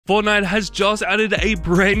Fortnite has just added a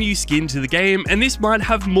brand new skin to the game, and this might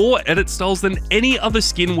have more edit styles than any other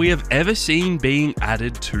skin we have ever seen being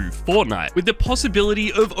added to Fortnite, with the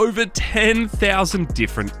possibility of over 10,000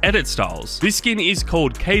 different edit styles. This skin is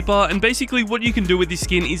called Caper, and basically what you can do with this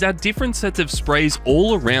skin is add different sets of sprays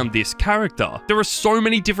all around this character. There are so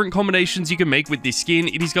many different combinations you can make with this skin.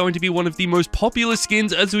 It is going to be one of the most popular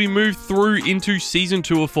skins as we move through into Season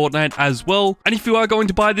 2 of Fortnite as well. And if you are going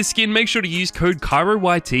to buy this skin, make sure to use code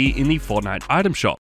KyroYT in the Fortnite item shop.